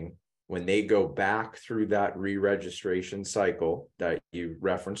using, when they go back through that re-registration cycle that you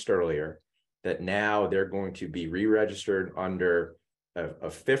referenced earlier, that now they're going to be re-registered under a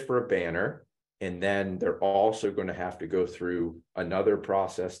FIFRA banner, and then they're also going to have to go through another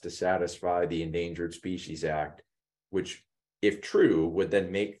process to satisfy the Endangered Species Act, which, if true, would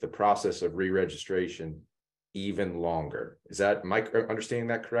then make the process of re-registration even longer? Am I understanding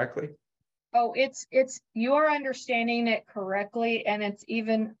that correctly? Oh, you're understanding it correctly, and it's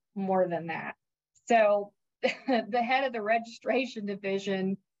even more than that. So the head of the registration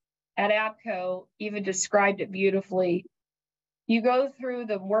division at APCO even described it beautifully. You go through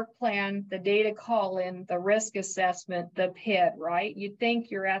the work plan, the data call-in, the risk assessment, the PID, right? You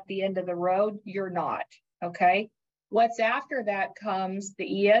think you're at the end of the road. You're not, okay? What's after that comes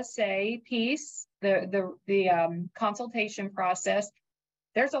the ESA piece, the consultation process.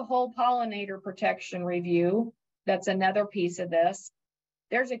 There's a whole pollinator protection review. That's another piece of this.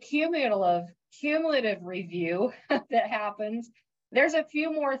 There's a cumulative review that happens. There's a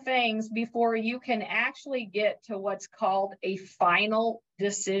few more things before you can actually get to what's called a final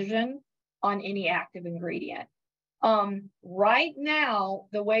decision on any active ingredient. Right now,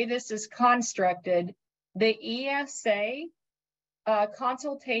 the way this is constructed, the ESA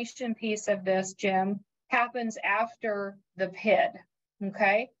consultation piece of this, Jim, happens after the PID,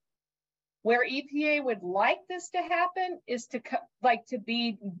 okay? Where EPA would like this to happen is to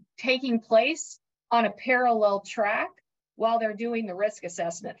be taking place on a parallel track while they're doing the risk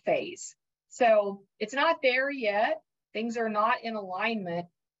assessment phase. So it's not there yet. Things are not in alignment,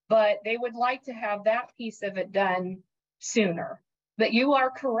 but they would like to have that piece of it done sooner. But you are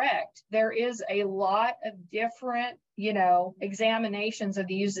correct. There is a lot of different, examinations of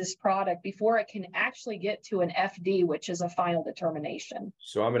the use of this product before it can actually get to an FD, which is a final determination.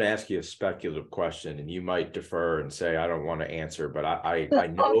 So I'm going to ask you a speculative question, and you might defer and say, I don't want to answer, but I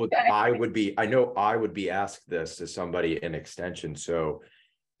know Okay. I would be asked this as somebody in extension. So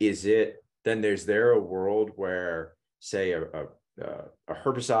is there a world where, say, a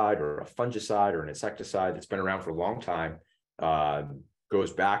herbicide or a fungicide or an insecticide that's been around for a long time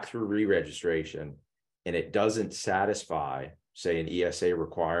goes back through re-registration and it doesn't satisfy, say, an ESA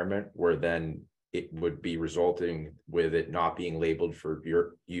requirement, where then it would be resulting with it not being labeled for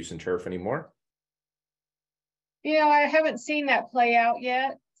your use in turf anymore? I haven't seen that play out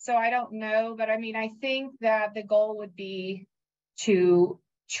yet, so I don't know. But I mean, I think that the goal would be to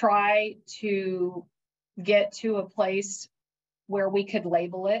try to get to a place where we could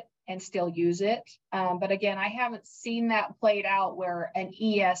label it and still use it. But again, I haven't seen that played out where an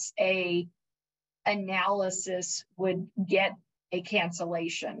ESA analysis would get a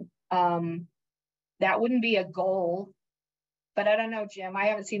cancellation. That wouldn't be a goal, but I don't know, Jim, I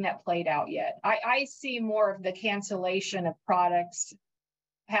haven't seen that played out yet. I see more of the cancellation of products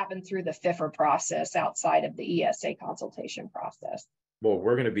happen through the FIFRA process outside of the ESA consultation process. Well,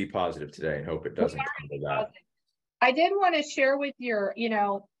 we're going to be positive today and hope it doesn't come to that. I did want to share with your,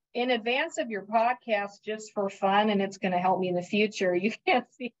 in advance of your podcast, just for fun, and it's going to help me in the future. You can't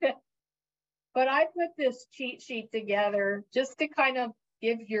see it, but I put this cheat sheet together just to kind of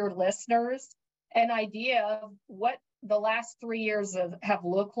give your listeners an idea of what the last 3 years have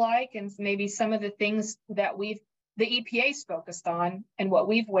looked like, and maybe some of the things that the EPA's focused on and what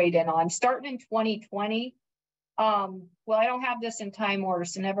we've weighed in on. Starting in 2020, well, I don't have this in time order,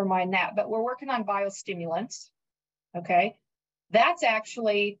 so never mind that, but we're working on biostimulants. Okay, that's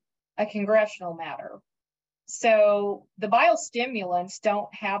actually a congressional matter. So the biostimulants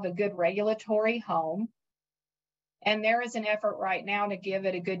don't have a good regulatory home, and there is an effort right now to give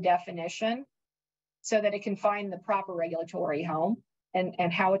it a good definition so that it can find the proper regulatory home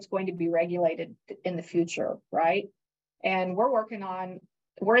and how it's going to be regulated in the future, right? And we're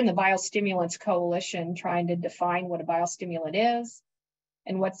in the Biostimulants Coalition trying to define what a biostimulant is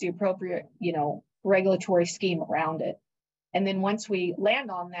and what's the appropriate, regulatory scheme around it. And then once we land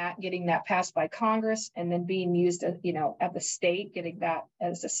on that, getting that passed by Congress and then being used, at the state, getting that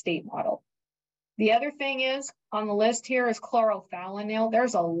as a state model. The other thing is on the list here is chlorothalonil.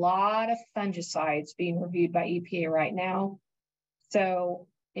 There's a lot of fungicides being reviewed by EPA right now. So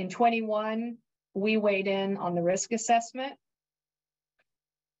in 21, we weighed in on the risk assessment.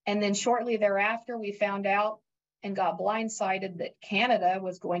 And then shortly thereafter, we found out and got blindsided that Canada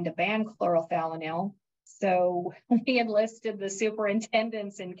was going to ban chlorothalonil. So we enlisted the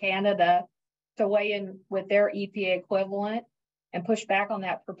superintendents in Canada to weigh in with their EPA equivalent and push back on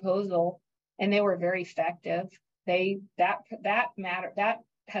that proposal. And they were very effective. That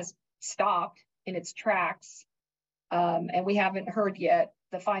has stopped in its tracks. And we haven't heard yet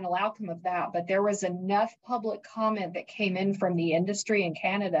the final outcome of that, but there was enough public comment that came in from the industry in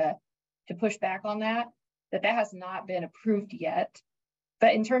Canada to push back on that has not been approved yet.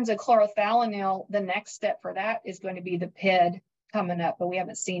 But in terms of chlorothalonil, the next step for that is going to be the PID coming up, but we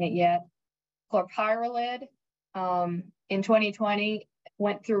haven't seen it yet. Chlorpyrrolid in 2020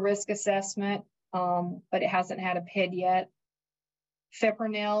 went through risk assessment, but it hasn't had a PID yet.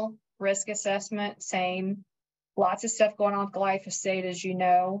 Fipronil, risk assessment, same. Lots of stuff going on with glyphosate, as you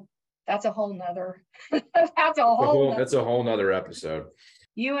know. That's a whole nother, that's a whole nother episode.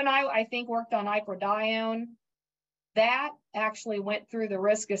 You and I think, worked on iprodione. That actually went through the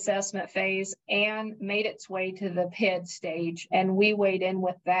risk assessment phase and made its way to the PID stage. And we weighed in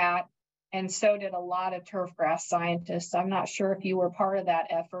with that. And so did a lot of turfgrass scientists. I'm not sure if you were part of that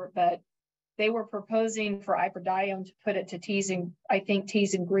effort, but they were proposing for iprodione to put it to tees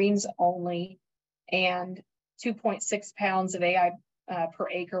and greens only, and 2.6 pounds of AI per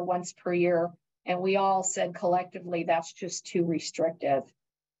acre once per year. And we all said collectively, that's just too restrictive.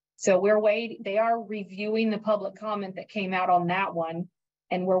 So they are reviewing the public comment that came out on that one.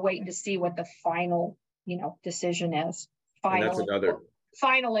 And we're waiting to see what the final, decision is.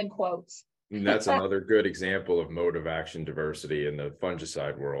 Final in quotes. And that's another good example of mode of action diversity in the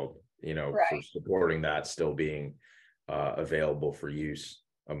fungicide world, right, for supporting that still being available for use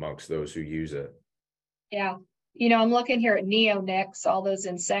amongst those who use it. Yeah. I'm looking here at neonics, all those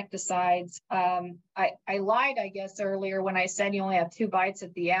insecticides. I lied, I guess, earlier when I said you only have 2 bites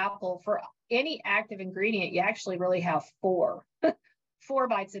at the apple. For any active ingredient, you actually really have 4. 4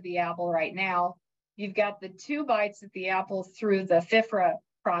 bites at the apple right now. You've got the 2 bites at the apple through the FIFRA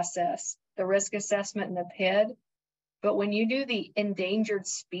process, the risk assessment and the PID. But when you do the Endangered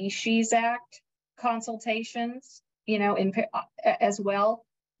Species Act consultations, you know, as well,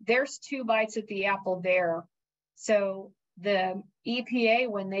 there's two bites at the apple there. So the EPA,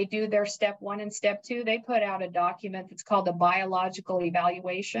 when they do their step 1 and step 2, they put out a document that's called the biological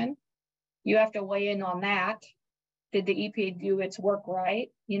evaluation. You have to weigh in on that. Did the EPA do its work right?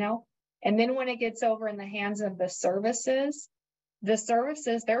 You know, and then when it gets over in the hands of the services,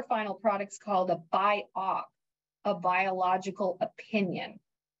 their final product's called a BIOP, a biological opinion.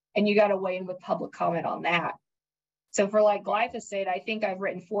 And you got to weigh in with public comment on that. So for like glyphosate, I think I've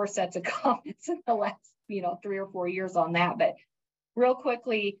written 4 sets of comments in the last, 3 or 4 years on that. But real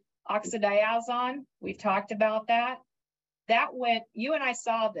quickly, oxadiazon, we've talked about that. That went, you and I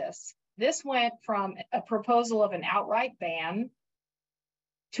saw this. This went from a proposal of an outright ban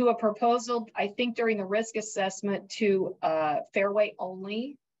to a proposal, I think during the risk assessment, to fairway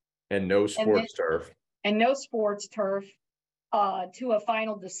only. And no sports turf. And no sports turf, to a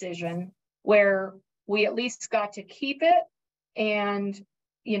final decision where we at least got to keep it. And,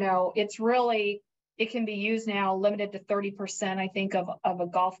 it's really, it can be used now limited to 30%, I think, of a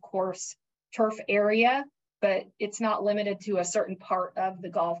golf course turf area, but it's not limited to a certain part of the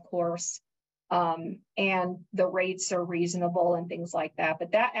golf course. And the rates are reasonable and things like that.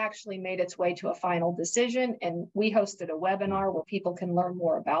 But that actually made its way to a final decision. And we hosted a webinar where people can learn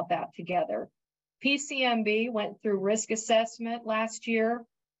more about that together. PCNB went through risk assessment last year,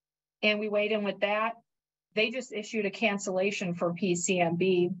 and we weighed in with that. They just issued a cancellation for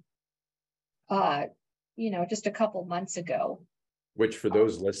PCNB, just a couple months ago. Which, for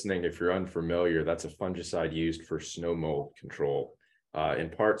those listening, if you're unfamiliar, that's a fungicide used for snow mold control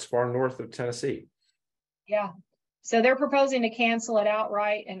in parts far north of Tennessee. Yeah. So they're proposing to cancel it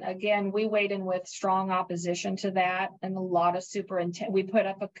outright. And again, we weighed in with strong opposition to that, and a lot of superintendents. We put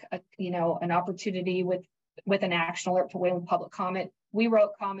up an opportunity with an action alert to weigh in with public comment. We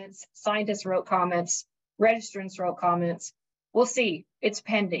wrote comments, scientists wrote comments, registrants wrote comments. We'll see. It's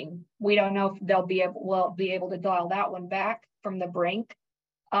pending. We don't know if we'll be able to dial that one back from the brink.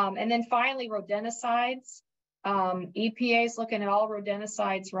 And then finally, rodenticides. EPA is looking at all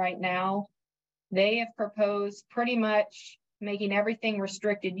rodenticides right now. They have proposed pretty much making everything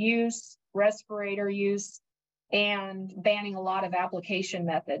restricted use, respirator use, and banning a lot of application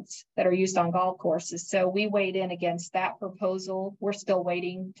methods that are used on golf courses. So we weighed in against that proposal. We're still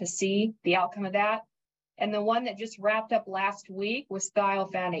waiting to see the outcome of that. And the one that just wrapped up last week was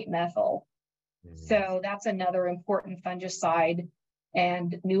thiophanate methyl. So that's another important fungicide.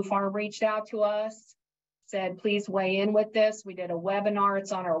 And New Farm reached out to us, said, please weigh in with this. We did a webinar.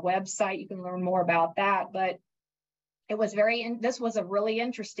 It's on our website. You can learn more about that. But it was this was a really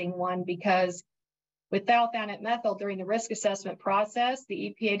interesting one, because with thiophanate methyl during the risk assessment process, the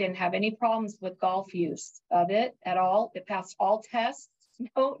EPA didn't have any problems with golf use of it at all. It passed all tests,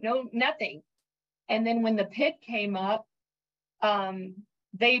 nothing. And then when the PIT came up,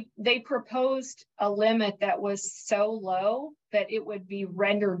 they proposed a limit that was so low that it would be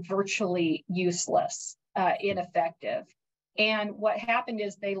rendered virtually useless, ineffective. And what happened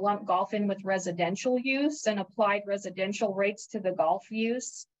is they lumped golf in with residential use and applied residential rates to the golf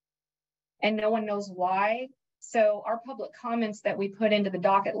use. And no one knows why. So our public comments that we put into the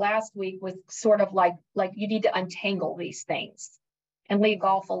docket last week was sort of like you need to untangle these things and leave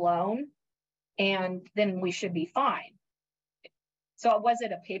golf alone, and then we should be fine. So was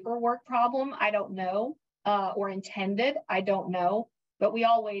it a paperwork problem? I don't know, or intended, I don't know, but we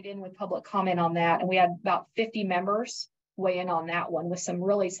all weighed in with public comment on that. And we had about 50 members weigh in on that one with some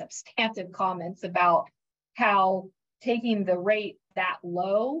really substantive comments about how taking the rate that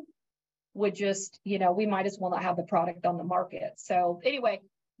low would just, we might as well not have the product on the market. So anyway,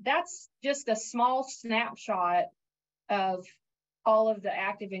 that's just a small snapshot of all of the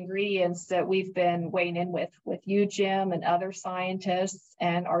active ingredients that we've been weighing in with you, Jim, and other scientists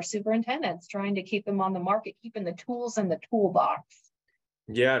and our superintendents, trying to keep them on the market, keeping the tools in the toolbox.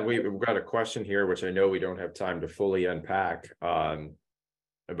 Yeah, and we've got a question here, which I know we don't have time to fully unpack,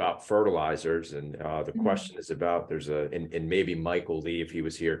 about fertilizers. And the question is about, and maybe Michael Lee, if he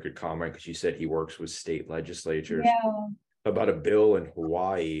was here, could comment, because you said he works with state legislatures, about a bill in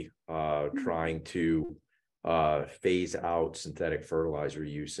Hawaii trying to phase out synthetic fertilizer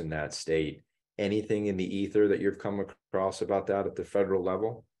use in that state. Anything in the ether that you've come across about that at the federal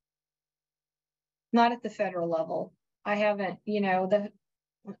level? Not at the federal level. I haven't, the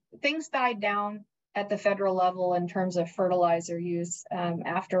things died down at the federal level in terms of fertilizer use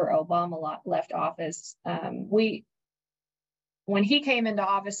after Obama left office. When he came into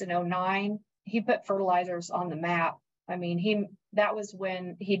office in 2009, he put fertilizers on the map. I mean, that was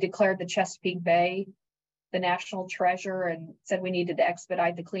when he declared the Chesapeake Bay the national treasure and said we needed to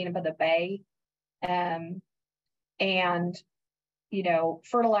expedite the cleanup of the bay. And, you know,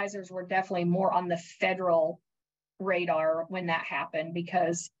 fertilizers were definitely more on the federal radar when that happened,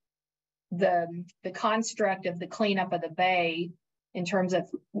 because the construct of the cleanup of the bay in terms of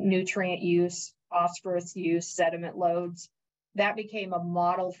nutrient use, phosphorus use, sediment loads, that became a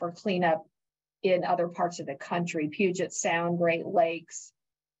model for cleanup in other parts of the country, Puget Sound, Great Lakes,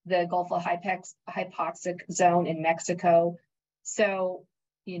 the Gulf of Hypoxic zone in Mexico. So,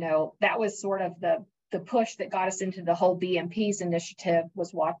 you know, that was sort of the push that got us into the whole BMPs initiative,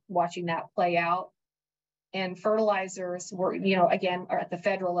 was watching that play out. And fertilizers were, you know, again, or at the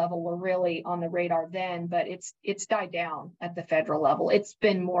federal level, were really on the radar then, but it's died down at the federal level. It's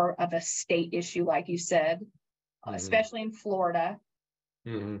been more of a state issue, like you said, especially in Florida.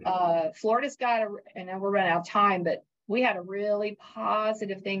 Florida's got and we're running out of time, but we had a really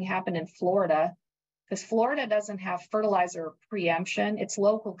positive thing happen in Florida, because Florida doesn't have fertilizer preemption. It's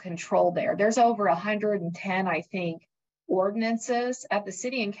local control there. There's over 110, I think, ordinances at the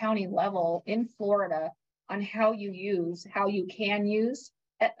city and county level in Florida on how you can use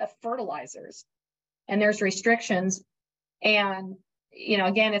fertilizers. And there's restrictions. And, you know,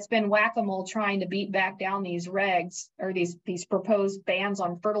 again, it's been whack-a-mole trying to beat back down these regs, or these proposed bans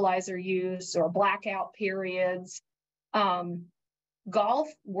on fertilizer use or blackout periods. Golf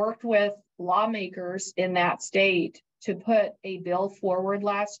worked with lawmakers in that state to put a bill forward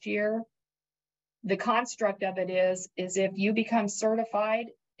last year. The construct of it is if you become certified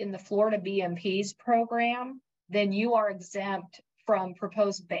in the Florida BMPs program, then you are exempt from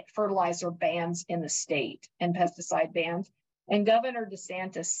proposed fertilizer bans in the state and pesticide bans. And Governor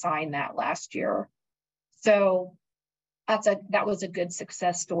DeSantis signed that last year. So that was a good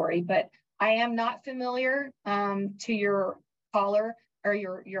success story. But I am not familiar, to your caller or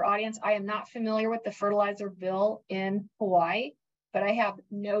your audience, I am not familiar with the fertilizer bill in Hawaii, but I have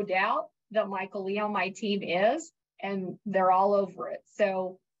no doubt that Michael Lee on my team is, and they're all over it.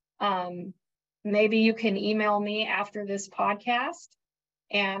 So maybe you can email me after this podcast,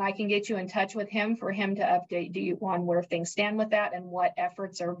 and I can get you in touch with him for him to update you on where things stand with that and what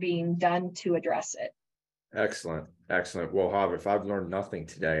efforts are being done to address it. Excellent. Excellent. Well, Chava, if I've learned nothing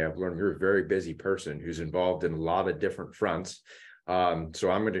today, I've learned you're a very busy person who's involved in a lot of different fronts.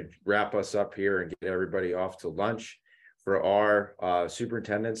 So I'm going to wrap us up here and get everybody off to lunch. For our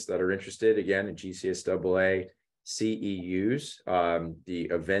superintendents that are interested, again, in GCSAA CEUs, the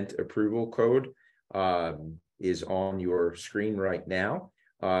event approval code is on your screen right now.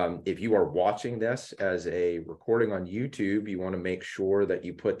 If you are watching this as a recording on YouTube, you want to make sure that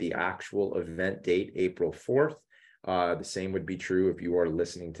you put the actual event date, April 4th. The same would be true if you are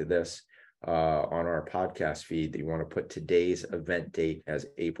listening to this on our podcast feed, that you want to put today's event date as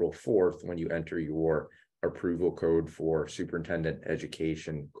April 4th when you enter your approval code for superintendent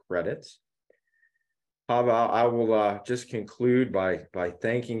education credits. Chava, I will just conclude by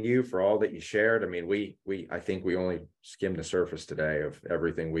thanking you for all that you shared. I mean, I think we only skimmed the surface today of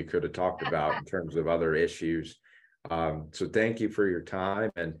everything we could have talked about in terms of other issues. So thank you for your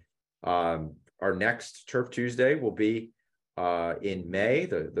time. And our next Turf Tuesday will be in May.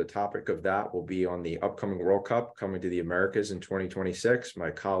 The topic of that will be on the upcoming World Cup coming to the Americas in 2026.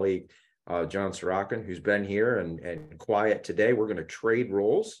 My colleague, John Sorokin, who's been here and quiet today, we're going to trade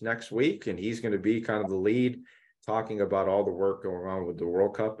roles next week, and he's going to be kind of the lead talking about all the work going on with the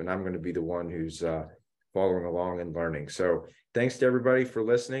World Cup, and I'm going to be the one who's following along and learning. So thanks to everybody for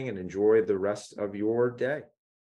listening, and enjoy the rest of your day.